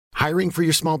Hiring for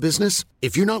your small business?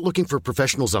 If you're not looking for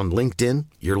professionals on LinkedIn,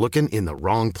 you're looking in the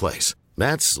wrong place.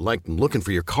 That's like looking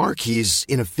for your car keys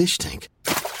in a fish tank.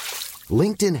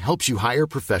 LinkedIn helps you hire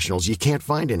professionals you can't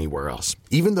find anywhere else,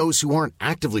 even those who aren't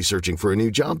actively searching for a new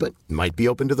job but might be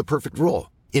open to the perfect role.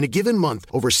 In a given month,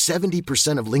 over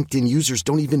 70% of LinkedIn users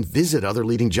don't even visit other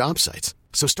leading job sites.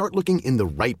 So start looking in the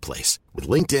right place. With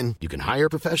LinkedIn, you can hire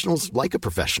professionals like a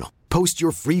professional. Post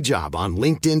your free job on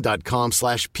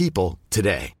linkedin.com/people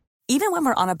today. Even when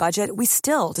we're on a budget, we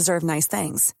still deserve nice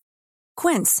things.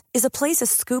 Quince is a place to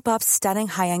scoop up stunning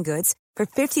high-end goods for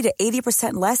 50 to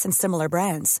 80% less than similar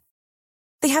brands.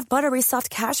 They have buttery soft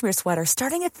cashmere sweaters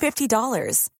starting at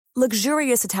 $50,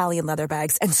 luxurious Italian leather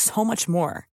bags, and so much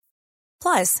more.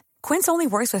 Plus, Quince only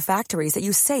works with factories that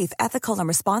use safe, ethical, and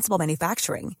responsible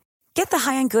manufacturing. Get the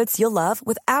high-end goods you'll love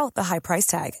without the high price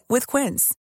tag with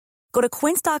Quince. Go to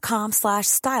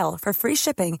quince.com/style for free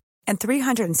shipping and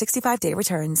 365-day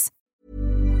returns.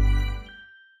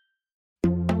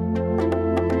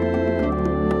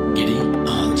 Giddy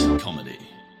Aunt Comedy.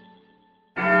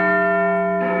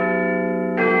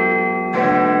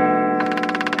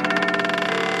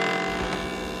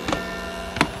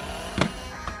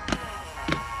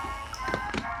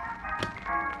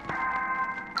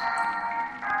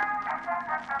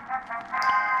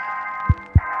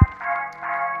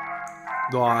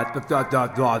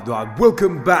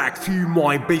 Welcome back to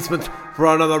my basement for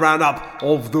another roundup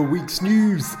of the week's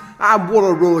news. And what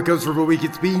a rollercoaster of a week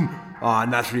it's been.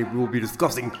 Naturally, we'll be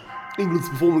discussing England's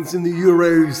performance in the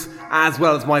Euros, as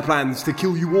well as my plans to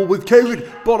kill you all with COVID.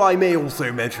 But I may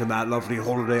also mention that lovely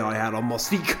holiday I had on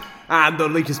Mustique and the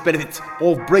latest benefits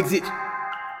of Brexit.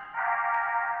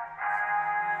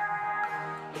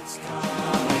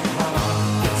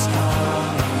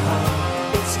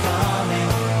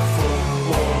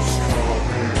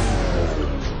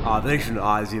 The nation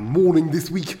is in mourning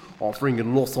this week after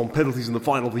England lost on penalties in the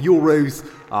final of the Euros.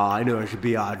 I know I should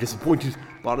be disappointed,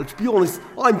 but to be honest,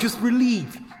 I'm just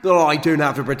relieved that I don't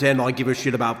have to pretend I give a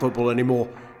shit about football anymore.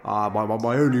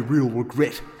 My only real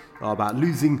regret about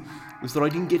losing was that I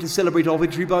didn't get to celebrate our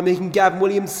victory by making Gavin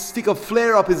Williams stick a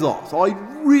flare up his arse. I'd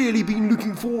really been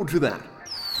looking forward to that.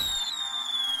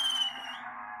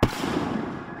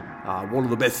 One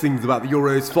of the best things about the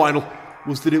Euros final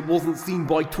was that it wasn't seen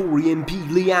by Tory MP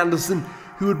Lee Anderson,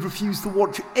 who had refused to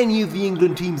watch any of the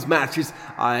England team's matches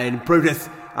in protest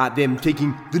at them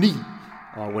taking the knee.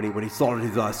 When he started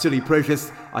his silly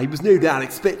protest, he was no doubt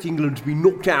expecting England to be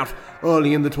knocked out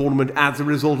early in the tournament as a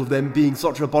result of them being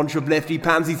such a bunch of lefty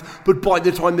pansies, but by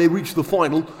the time they reached the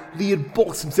final, Lee had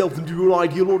boxed himself into an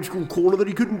ideological corner that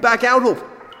he couldn't back out of.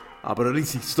 But at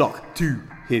least he stuck to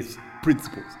his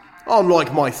principles,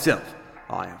 unlike myself,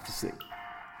 I have to say.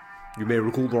 You may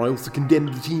recall that I also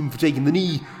condemned the team for taking the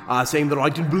knee, saying that I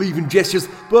didn't believe in gestures,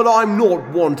 but I'm not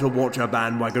one to watch a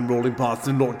bandwagon rolling past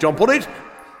and not jump on it.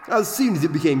 As soon as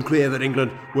it became clear that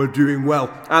England were doing well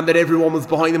and that everyone was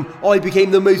behind them, I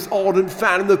became the most ardent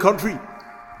fan in the country.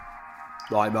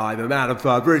 I'm a man of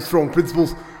very strong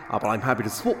principles, but I'm happy to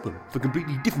swap them for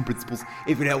completely different principles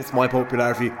if it helps my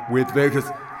popularity with voters.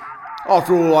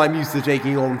 After all, I'm used to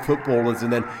taking on footballers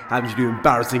and then having to do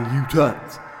embarrassing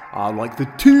U-turns. Like the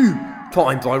 2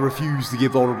 times I refused to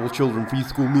give vulnerable children free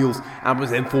school meals and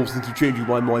was then forced into changing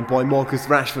my mind by Marcus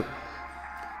Rashford.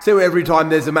 So every time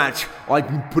there's a match, I've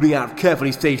been putting out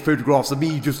carefully staged photographs of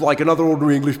me just like another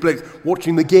ordinary English bloke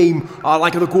watching the game,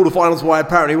 like in the quarterfinals where I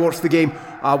apparently watched the game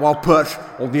while perched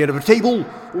on the end of a table,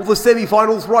 or the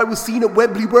semi-finals where I was seen at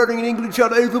Wembley wearing an England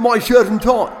shirt over my shirt and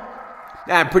tie.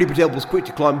 And Priti Patel was quick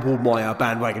to climb aboard my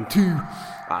bandwagon too.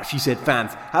 She said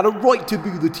fans had a right to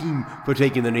boo the team for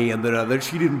taking the knee and that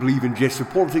she didn't believe in gesture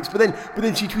politics, but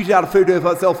then she tweeted out a photo of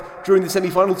herself during the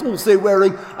semi-finals also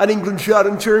wearing an England shirt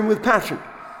and cheering with passion.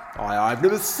 I've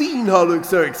never seen her look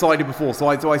so excited before, so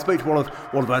I spoke to one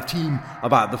of her team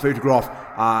about the photograph,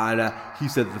 and he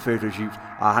said that the photo shoot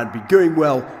hadn't been going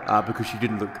well because she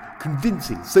didn't look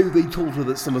convincing. So they told her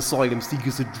that some asylum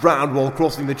seekers had drowned while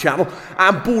crossing the channel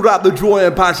and brought out the joy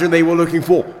and passion they were looking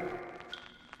for.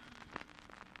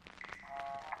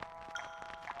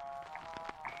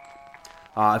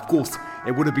 Of course,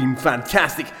 it would have been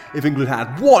fantastic if England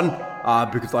had won,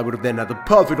 because I would have then had the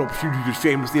perfect opportunity to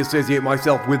shamelessly associate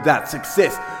myself with that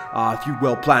success. A few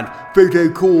well-planned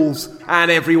photo calls, and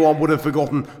everyone would have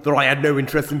forgotten that I had no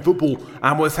interest in football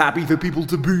and was happy for people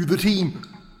to boo the team.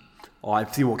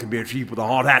 I've seen what can be achieved with a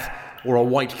hard hat or a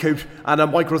white coat and a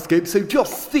microscope, so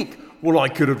just think what I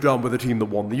could have done with a team that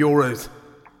won the Euros.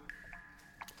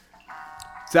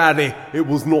 Sadly, it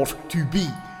was not to be.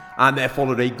 and there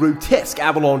followed a grotesque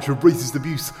avalanche of racist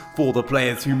abuse for the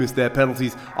players who missed their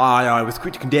penalties. I was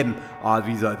quick to condemn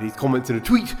these comments in a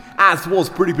tweet, as was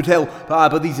Priti Patel,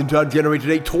 but these in turn generated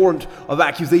a torrent of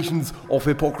accusations of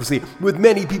hypocrisy, with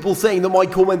many people saying that my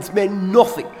comments meant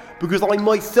nothing because I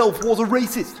myself was a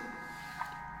racist.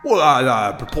 What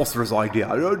a preposterous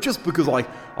idea. Just because I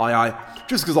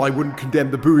wouldn't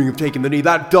condemn the booing of taking the knee,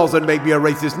 that doesn't make me a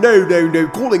racist. No.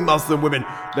 Calling Muslim women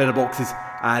letterboxes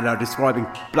and describing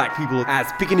black people as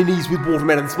pickaninnies with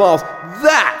watermelon smiles,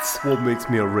 that's what makes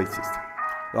me a racist.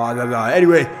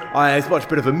 Anyway, it's much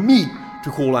better for me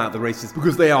to call out the racists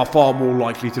because they are far more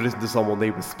likely to listen to someone they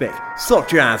respect,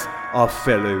 such as a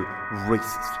fellow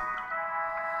racist.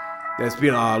 There's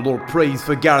been a lot of praise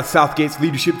for Gareth Southgate's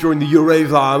leadership during the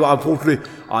Euros. Unfortunately,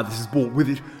 this has brought with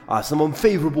it some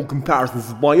unfavourable comparisons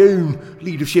of my own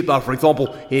leadership. For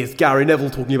example, here's Gary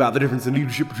Neville talking about the difference in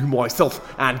leadership between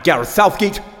myself and Gareth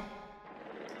Southgate.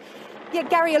 Yeah,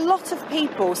 Gary, a lot of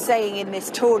people saying in this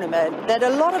tournament that a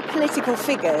lot of political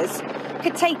figures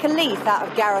could take a leaf out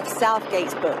of Gareth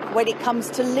Southgate's book when it comes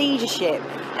to leadership.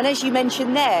 And as you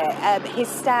mentioned there, his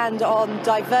stand on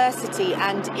diversity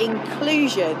and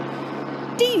inclusion.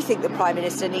 Do you think the Prime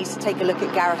Minister needs to take a look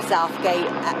at Gareth Southgate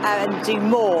and do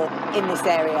more in this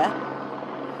area?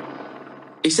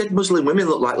 He said Muslim women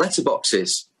look like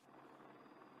letterboxes.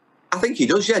 I think he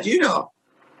does, yeah, do you know?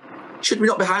 Should we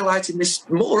not be highlighting this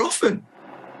more often?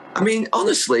 I mean,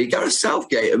 honestly, Gareth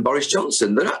Southgate and Boris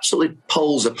Johnson, they're actually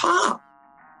poles apart.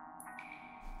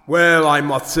 Well, I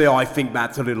must say I think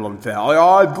that's a little unfair.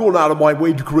 I've gone out of my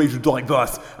way to create a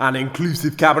diverse and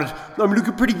inclusive cabinet. I mean, look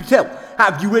at Priti Patel.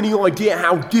 Have you any idea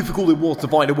how difficult it was to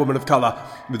find a woman of colour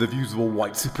with the views of a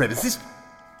white supremacist?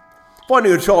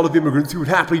 Finding a child of immigrants who would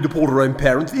happily deport her own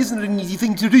parents isn't an easy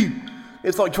thing to do.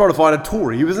 It's like trying to find a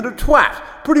Tory who isn't a twat.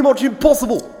 Pretty much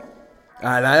impossible.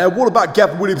 And what about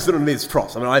Gavin Williamson and Liz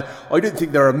Truss? I mean, I don't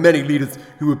think there are many leaders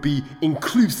who would be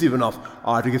inclusive enough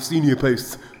to give senior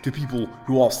posts to people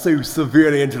who are so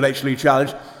severely intellectually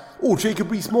challenged. Or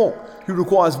Jacob Rees-Mogg, who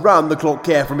requires round-the-clock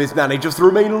care from his nanny just to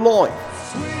remain alive.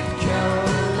 Sweet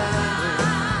Caroline,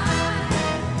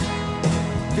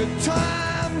 good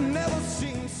time never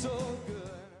seemed so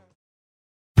good.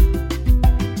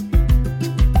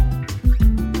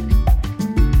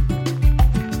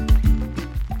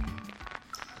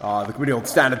 The Committee on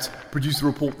Standards produced a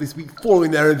report this week following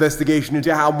their investigation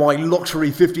into how my luxury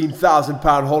 £15,000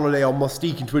 holiday on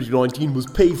Mustique in 2019 was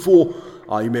paid for.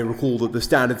 You may recall that the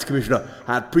Standards Commissioner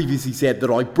had previously said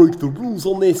that I broke the rules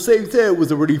on this, so it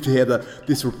was a relief to hear that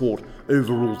this report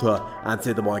overruled her and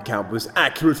said that my account was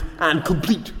accurate and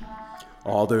complete.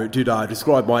 Although it did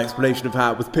describe my explanation of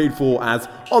how it was paid for as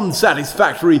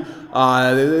unsatisfactory,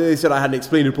 they said I hadn't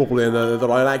explained it properly and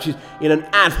that I had acted in an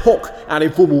ad hoc and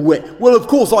informal way. Well, of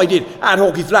course I did. Ad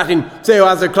hoc is Latin, so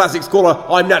as a classic scholar,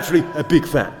 I'm naturally a big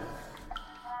fan.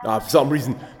 For some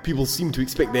reason, people seem to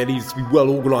expect their leaders to be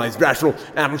well-organised, rational,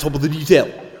 and on top of the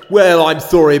detail. Well, I'm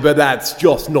sorry, but that's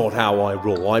just not how I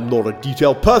roll. I'm not a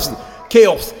detailed person.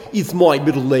 Chaos is my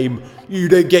middle name. You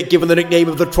don't get given the nickname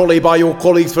of the trolley by your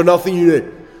colleagues for nothing, you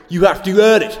know. You have to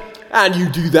earn it. And you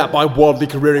do that by wildly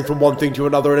careering from one thing to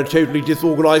another in a totally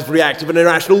disorganised, reactive and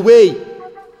irrational way.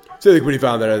 So the committee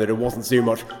found that it wasn't so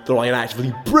much that I had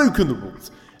actually broken the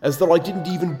rules, as that I didn't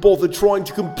even bother trying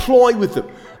to comply with them,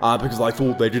 because I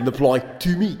thought they didn't apply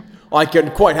to me. I can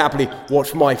quite happily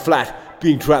watch my flat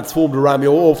being transformed around me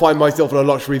or find myself in a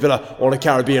luxury villa on a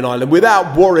Caribbean island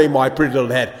without worrying my pretty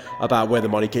little head about where the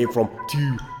money came from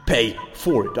to pay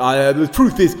for it. The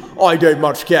truth is, I don't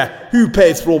much care who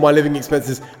pays for all my living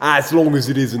expenses as long as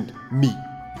it isn't me.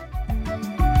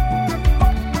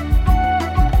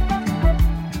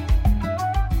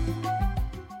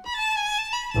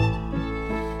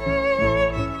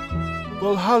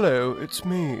 Well, hello, it's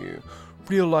me,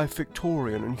 real-life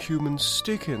Victorian and human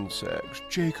stick insect,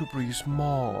 Jacob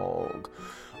Rees-Mogg.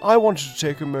 I wanted to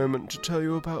take a moment to tell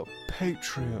you about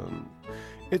Patreon.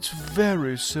 It's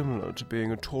very similar to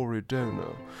being a Tory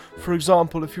donor. For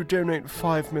example, if you donate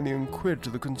 5 million quid to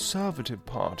the Conservative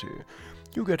Party,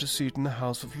 you get a seat in the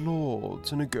House of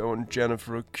Lords and a go on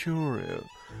Jennifer Arcuri.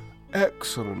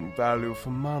 Excellent value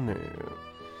for money.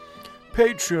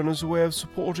 Patreon is a way of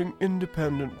supporting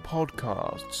independent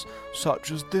podcasts,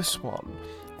 such as this one,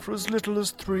 for as little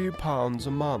as £3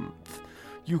 a month.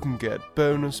 You can get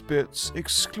bonus bits,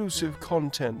 exclusive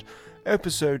content,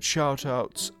 episode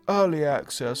shout-outs, early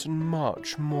access, and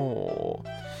much more.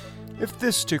 If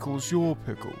this tickles your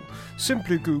pickle,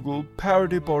 simply Google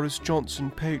Parody Boris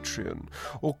Johnson Patreon,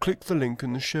 or click the link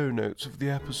in the show notes of the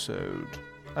episode.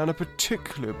 And a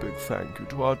particular big thank you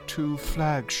to our 2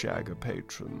 Flagshagger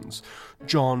patrons,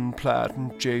 John Platt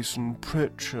and Jason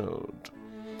Pritchard.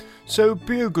 So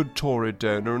be a good Tory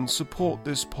donor and support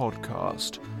this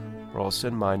podcast, or I'll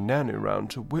send my nanny round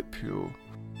to whip you.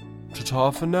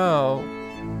 Ta-ta for now.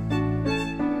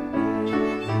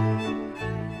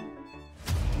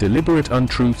 Deliberate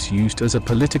untruths used as a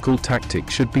political tactic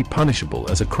should be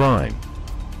punishable as a crime.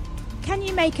 Can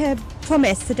you make a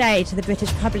promise today to the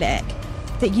British public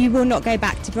that you will not go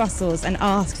back to Brussels and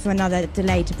ask for another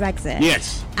delay to Brexit?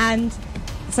 Yes. And,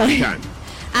 sorry. I can.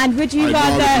 And would you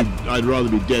I'd rather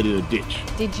be dead in a ditch.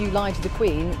 Did you lie to the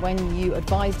Queen when you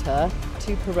advised her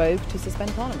to prorogue to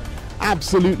suspend Parliament?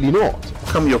 Absolutely not.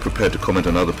 How come you're prepared to comment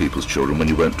on other people's children when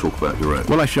you won't talk about your own?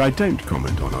 Well, actually, I don't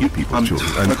comment on other people's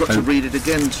children. I've got to read it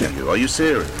again to you. Are you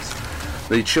serious?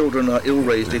 The children are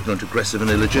ill-raised, ignorant, aggressive and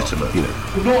illegitimate. There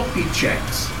will not be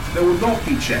checks. There will not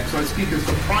be checks. I speak as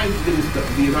the Prime Minister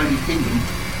of the United Kingdom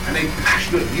and a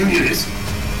passionate unionist.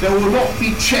 There will not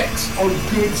be checks on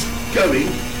goods going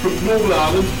from Northern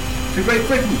Ireland to Great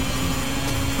Britain.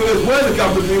 Because we're the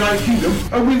government of the United Kingdom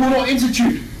and we will not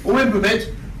institute or implement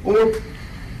or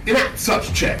enact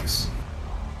such checks.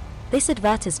 This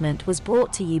advertisement was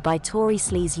brought to you by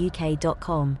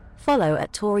TorySleazeUK.com. Follow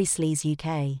at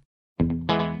TorySleazeUK.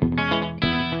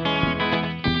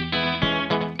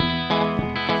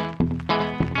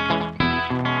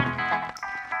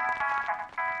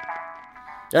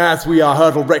 As we are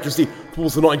hurtled recklessly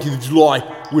towards the 19th of July,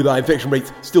 with our infection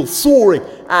rates still soaring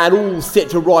and all set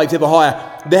to rise ever higher,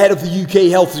 the head of the UK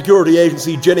Health Security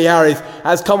Agency, Jenny Harries,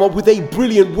 has come up with a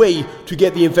brilliant way to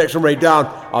get the infection rate down.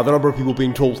 The number of people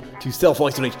being told to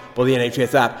self-isolate by the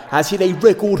NHS app has hit a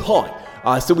record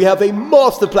high. So we have a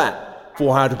master plan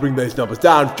for how to bring those numbers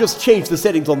down. Just change the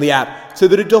settings on the app so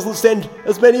that it doesn't send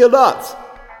as many alerts.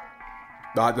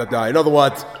 In other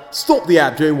words, stop the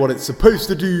app doing what it's supposed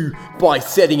to do by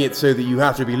setting it so that you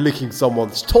have to be licking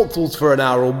someone's tonsils for an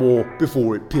hour or more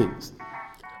before it pings.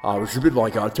 Which is a bit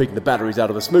like taking the batteries out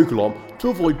of a smoke alarm to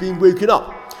avoid being woken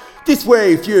up. This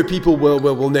way, fewer people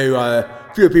will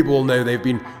know they've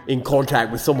been in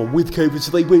contact with someone with COVID,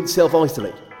 so they won't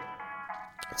self-isolate.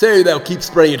 So they'll keep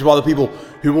spreading it to other people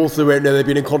who also won't know they've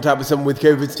been in contact with someone with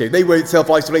COVID, so they won't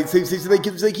self-isolate, so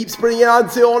they keep spreading it out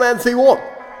and so on and so on.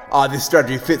 This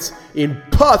strategy fits in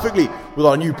perfectly with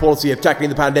our new policy of tackling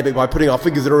the pandemic by putting our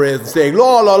fingers in our ears and saying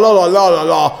la la la la la la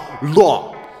la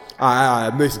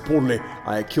la. Most importantly,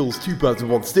 it kills 2 birds with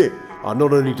 1 stone.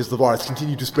 Not only does the virus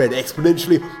continue to spread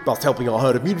exponentially, thus helping our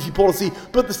herd immunity policy,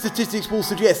 but the statistics will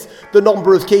suggest the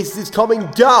number of cases is coming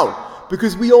down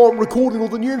because we aren't recording all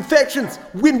the new infections.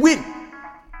 Win-win!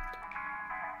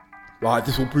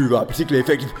 This will prove particularly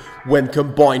effective when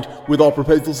combined with our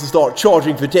proposals to start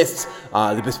charging for tests.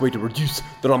 The best way to reduce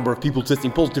the number of people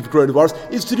testing positive for coronavirus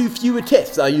is to do fewer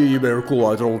tests. You may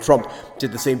recall Donald Trump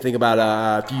did the same thing about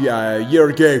a year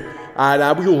ago,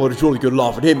 and we all had a jolly good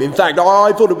laugh at him. In fact,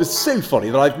 I thought it was so funny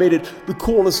that I've made it the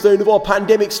cornerstone of our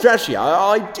pandemic strategy.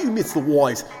 I do miss the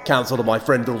wise counsel of my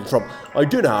friend Donald Trump. I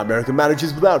don't know how America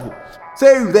manages without him.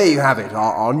 So there you have it,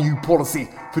 our new policy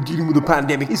for dealing with the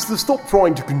pandemic is to stop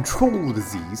trying to control the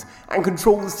disease and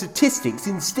control the statistics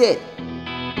instead.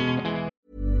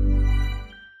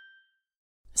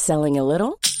 Selling a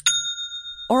little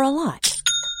or a lot?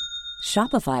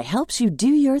 Shopify helps you do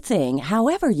your thing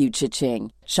however you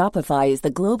cha-ching. Shopify is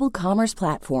the global commerce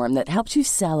platform that helps you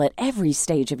sell at every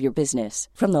stage of your business.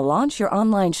 From the launch your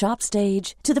online shop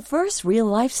stage to the first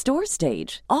real-life store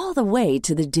stage, all the way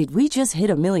to the did we just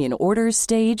hit a million orders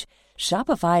stage.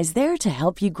 Shopify's there to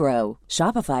help you grow.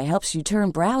 Shopify helps you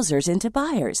turn browsers into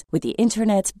buyers with the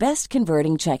internet's best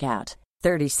converting checkout.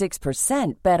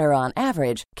 36% better on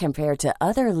average compared to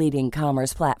other leading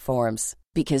commerce platforms.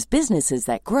 Because businesses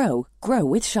that grow, grow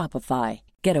with Shopify.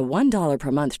 Get a $1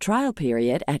 per month trial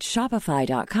period at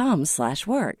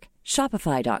shopify.com/work.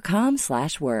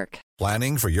 Shopify.com/work.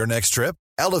 Planning for your next trip?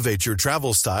 Elevate your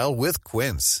travel style with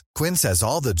Quince. Quince has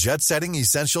all the jet-setting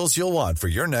essentials you'll want for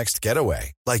your next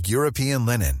getaway, like European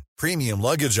linen, premium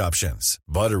luggage options,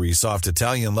 buttery soft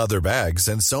Italian leather bags,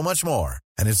 and so much more.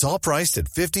 And it's all priced at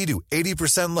 50 to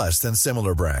 80% less than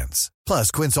similar brands.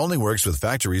 Plus, Quince only works with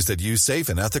factories that use safe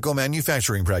and ethical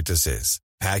manufacturing practices.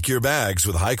 Pack your bags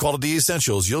with high-quality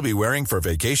essentials you'll be wearing for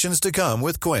vacations to come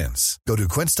with Quince. Go to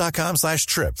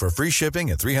quince.com/trip for free shipping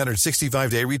and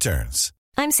 365-day returns.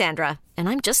 I'm Sandra, and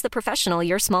I'm just the professional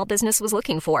your small business was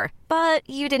looking for. But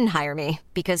you didn't hire me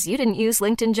because you didn't use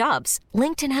LinkedIn Jobs.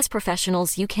 LinkedIn has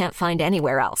professionals you can't find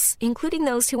anywhere else, including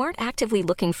those who aren't actively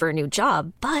looking for a new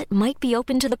job, but might be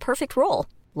open to the perfect role,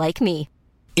 like me.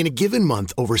 In a given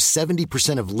month, over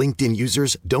 70% of LinkedIn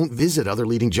users don't visit other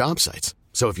leading job sites.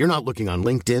 So if you're not looking on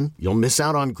LinkedIn, you'll miss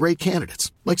out on great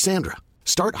candidates like Sandra.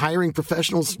 Start hiring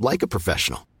professionals like a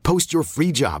professional. Post your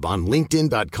free job on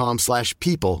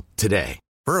linkedin.com/people today.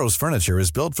 Burrow's furniture is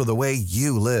built for the way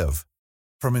you live.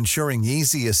 From ensuring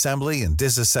easy assembly and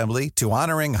disassembly to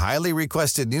honoring highly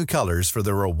requested new colors for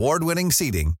their award-winning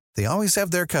seating, they always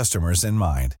have their customers in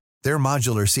mind. Their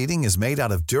modular seating is made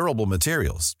out of durable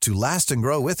materials to last and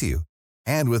grow with you.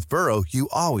 And with Burrow, you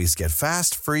always get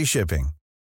fast, free shipping.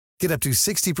 Get up to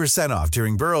 60% off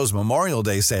during Burrow's Memorial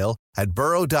Day sale at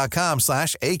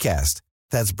burrow.com/ACAST.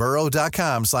 That's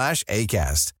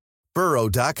burrow.com/ACAST.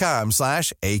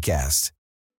 burrow.com/ACAST.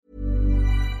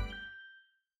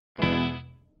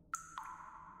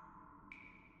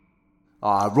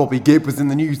 Robbie Gibb was in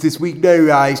the news this week.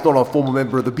 No, he's not a former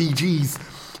member of the Bee Gees.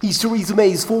 He's Theresa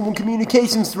May's former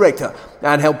communications director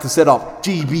and helped to set up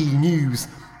GB News.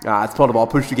 As part of our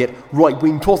push to get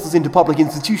right-wing tossers into public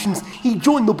institutions, he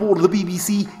joined the board of the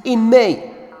BBC in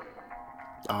May.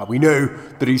 We know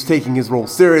that he's taking his role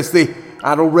seriously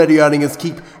and already earning his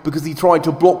keep because he tried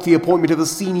to block the appointment of a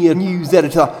senior news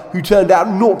editor who turned out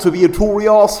not to be a Tory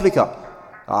arse-flicker.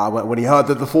 When he heard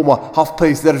that the former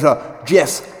HuffPost editor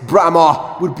Jess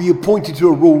Brammer would be appointed to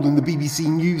a role in the BBC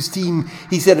News team,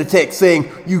 he sent a text saying,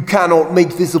 "You cannot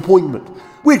make this appointment."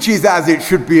 Which is as it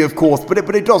should be, of course, but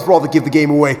it does rather give the game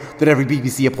away that every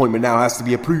BBC appointment now has to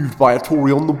be approved by a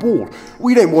Tory on the board.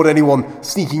 We don't want anyone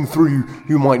sneaking through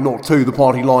who might not toe the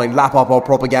party line, lap up our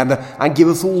propaganda, and give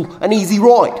us all an easy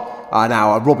ride.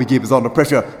 Now, Robbie Gibb is under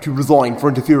pressure to resign for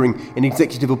interfering in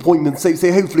executive appointments,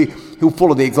 so hopefully he'll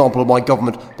follow the example of my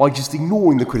government by just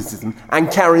ignoring the criticism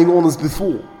and carrying on as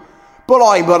before. But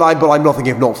I'm nothing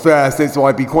if not fair, so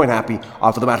I'd be quite happy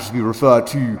for the matter to be referred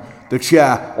to the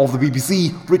chair of the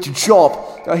BBC, Richard Sharp.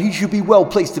 He should be well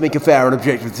placed to make a fair and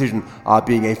objective decision,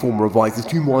 being a former advisor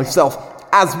to myself,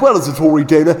 as well as a Tory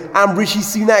donor and Rishi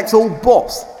Sunak's old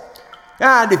boss.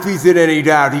 And if he's in any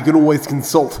doubt, he can always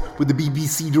consult with the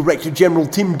BBC Director General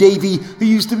Tim Davie, who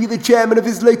used to be the chairman of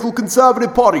his local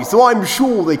Conservative Party, so I'm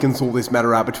sure they can sort this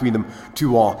matter out between them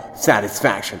to our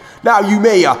satisfaction. Now, you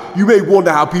may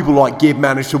wonder how people like Gibb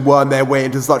managed to worm their way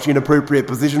into such inappropriate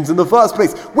positions in the first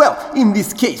place. Well, in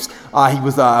this case, he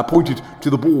was appointed to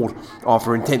the board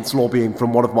after intense lobbying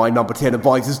from one of my number 10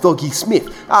 advisors, Dougie Smith.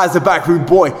 As a backroom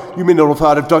boy, you may not have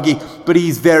heard of Dougie, but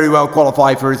he's very well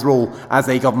qualified for his role as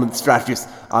a government strategist.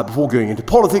 Before going into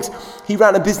politics, he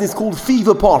ran a business called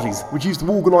Fever Parties, which used to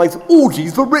organise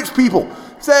orgies for rich people.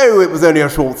 So it was only a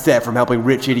short step from helping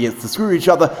rich idiots to screw each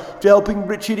other to helping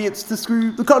rich idiots to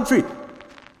screw the country.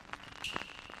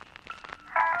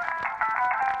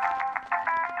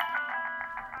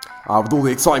 With all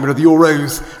the excitement of the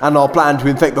Euros and our plan to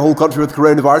infect the whole country with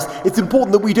coronavirus, it's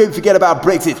important that we don't forget about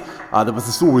Brexit. There was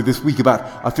a story this week about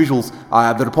officials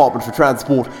at the Department for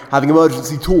Transport having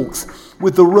emergency talks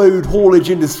with the road haulage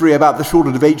industry about the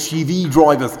shortage of HGV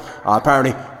drivers.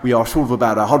 Apparently, we are short of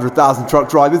about 100,000 truck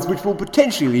drivers, which will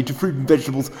potentially lead to fruit and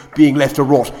vegetables being left to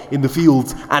rot in the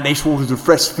fields and a shortage of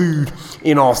fresh food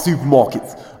in our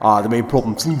supermarkets. The main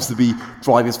problem seems to be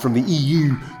drivers from the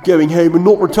EU going home and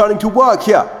not returning to work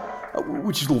here.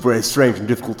 Which is all very strange and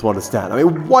difficult to understand. I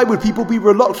mean, why would people be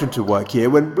reluctant to work here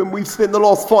when we've spent the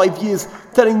last 5 years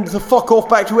telling them to fuck off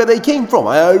back to where they came from?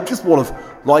 Just one of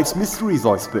life's mysteries,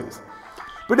 I suppose.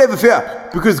 But never fear,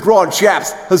 because Grant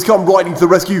Shapps has come riding to the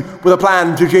rescue with a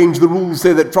plan to change the rules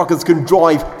so that truckers can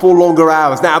drive for longer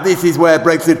hours. Now, this is where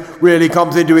Brexit really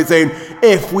comes into its own.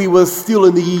 If we were still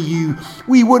in the EU,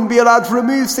 we wouldn't be allowed to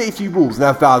remove safety rules.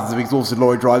 Now, thousands of exhausted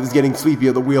lorry drivers getting sleepy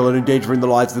at the wheel and endangering the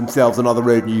lives of themselves and other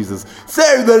road users.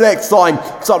 So the next time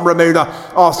some Ramona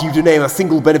asks you to name a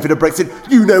single benefit of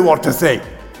Brexit, you know what to say.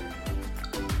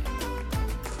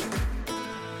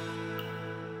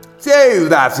 So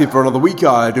that's it for another week.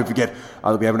 Don't forget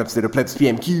that we have an episode of Plebs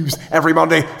PMQs every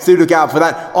Monday, so look out for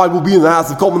that. I will be in the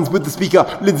House of Commons with the Speaker,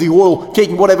 Lindsay Hoyle,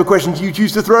 taking whatever questions you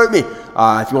choose to throw at me.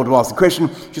 If you want to ask a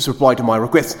question, just reply to my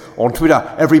requests on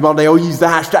Twitter every Monday or use the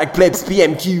hashtag Plebs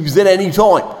PMQs at any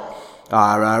time.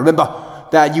 Remember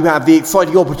that you have the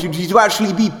exciting opportunity to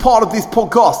actually be part of this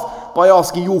podcast by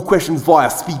asking your questions via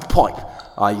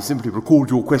SpeakPipe. You simply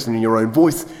record your question in your own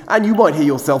voice and you might hear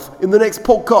yourself in the next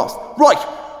podcast. Right!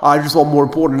 Just one more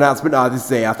important announcement. This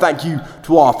is a thank you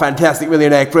to our fantastic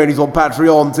millionaire cronies on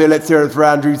Patreon. So let's hear it for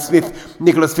Andrew Smith,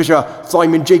 Nicholas Fisher,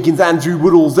 Simon Jenkins, Andrew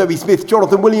Woodall, Zoe Smith,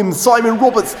 Jonathan Williams, Simon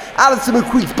Roberts, Alison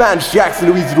McQueen, Banch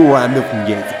Jackson, Louise Dora, and Milton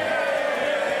Yates.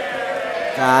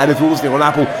 And if you're listening on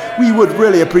Apple, we would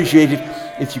really appreciate it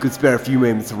if you could spare a few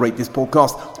moments to rate this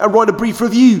podcast and write a brief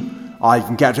review. You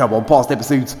can catch up on past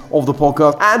episodes of the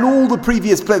podcast and all the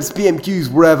previous Plebs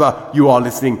PMQs wherever you are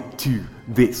listening to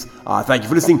this. Thank you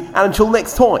for listening, and until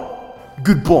next time,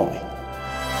 goodbye.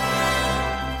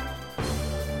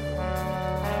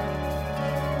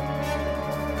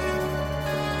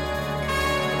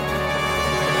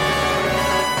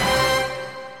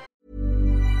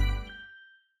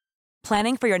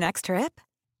 Planning for your next trip?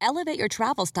 Elevate your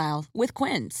travel style with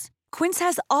Quince. Quince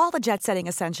has all the jet-setting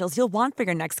essentials you'll want for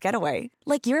your next getaway,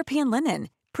 like European linen,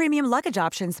 premium luggage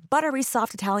options, buttery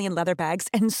soft Italian leather bags,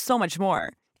 and so much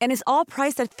more. And is all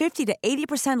priced at 50 to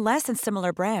 80% less than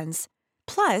similar brands.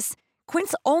 Plus,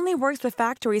 Quince only works with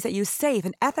factories that use safe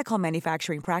and ethical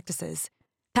manufacturing practices.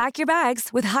 Pack your bags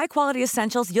with high-quality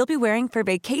essentials you'll be wearing for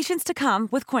vacations to come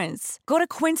with Quince. Go to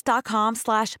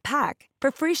quince.com/pack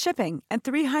for free shipping and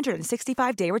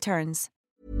 365-day returns.